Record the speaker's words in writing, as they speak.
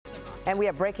And we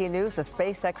have breaking news. The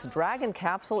SpaceX Dragon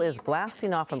capsule is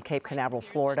blasting off from Cape Canaveral,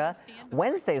 Florida.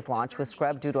 Wednesday's launch was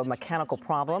scrubbed due to a mechanical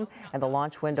problem, and the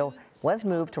launch window was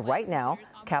moved to right now.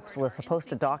 Capsule is supposed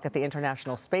to dock at the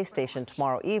International Space Station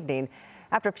tomorrow evening.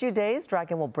 After a few days,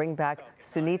 Dragon will bring back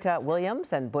Sunita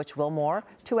Williams and Butch Wilmore,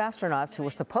 two astronauts who were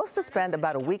supposed to spend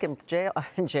about a week in jail.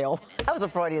 That was a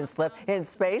Freudian slip, in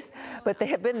space, but they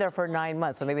have been there for 9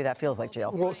 months, so maybe that feels like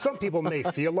jail. Well, some people may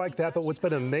feel like that, but what's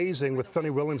been amazing with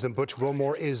Sunny Williams and Butch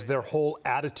Wilmore is their whole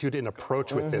attitude and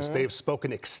approach with this. They've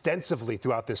spoken extensively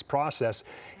throughout this process,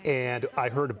 and I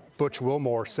heard Butch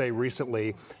Wilmore say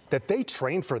recently that they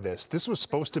trained for this. This was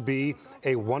supposed to be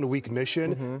a one-week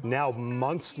mission, now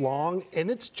months long,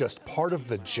 and it's just part of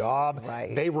the job.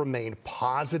 Right. They remain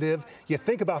positive. You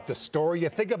think about the story, you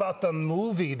think about the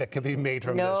movie that could be made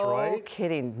from this, right? No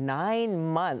kidding.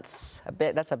 9 months.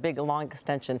 That's a big, long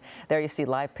extension. There you see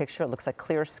live picture. It looks like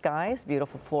clear skies,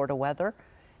 beautiful Florida weather.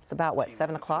 It's about, what,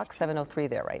 7 o'clock? 7:03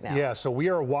 there right now. Yeah, so we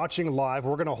are watching live.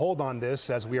 We're going to hold on this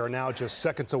as we are now just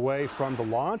seconds away from the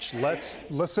launch. Let's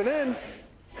listen in.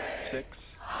 6,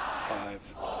 5,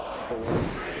 4,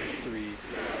 3,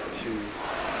 2,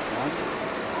 1.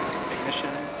 Ignition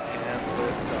and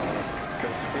liftoff. Go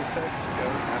SpaceX, go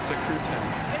NASA Crew-10.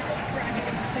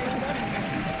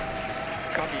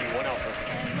 Copy, 1 Alpha.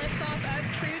 And liftoff of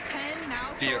Crew-10 now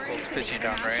Vehicles soaring to the pitching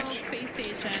down International range. Space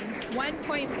Station.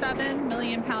 1.7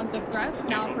 million pounds of thrust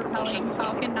now propelling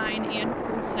Falcon 9 and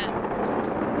Crew-10.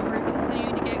 And we're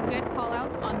continuing to get good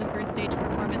call-outs on the first stage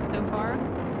performance so far.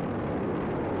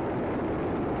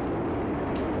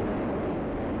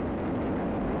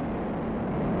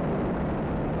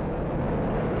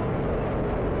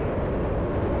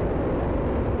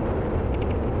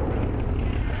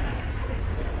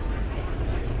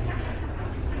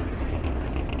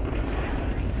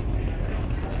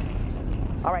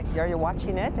 All right, you're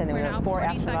watching it, and we We're have now 4 40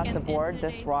 astronauts seconds aboard into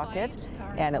this today's rocket,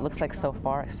 flight. and it looks like so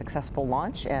far a successful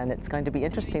launch, and it's going to be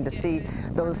interesting to see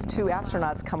those 2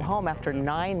 astronauts come home after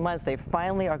 9 months. They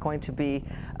finally are going to be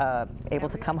able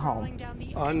to come home.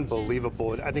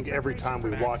 Unbelievable. I think every time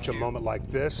we watch a moment like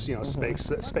this, you know,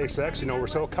 SpaceX, you know, we're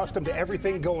so accustomed to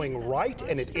everything going right,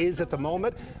 and it is at the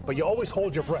moment, but you always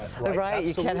hold your breath, right? Right,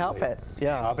 Absolutely. you can't help it.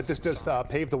 Yeah. But this does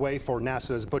pave the way for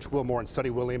NASA's Butch Wilmore and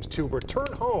Sunny Williams to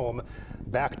return home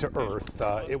back to Earth.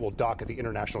 It will dock at the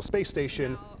International Space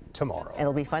Station tomorrow. And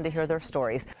it'll be fun to hear their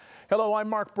stories. Hello, I'm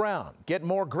Mark Brown. Get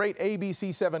more great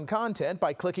ABC7 content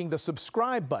by clicking the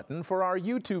subscribe button for our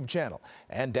YouTube channel.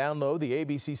 And download the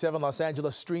ABC7 Los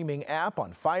Angeles streaming app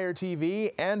on Fire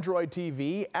TV, Android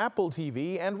TV, Apple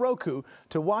TV, and Roku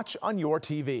to watch on your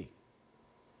TV.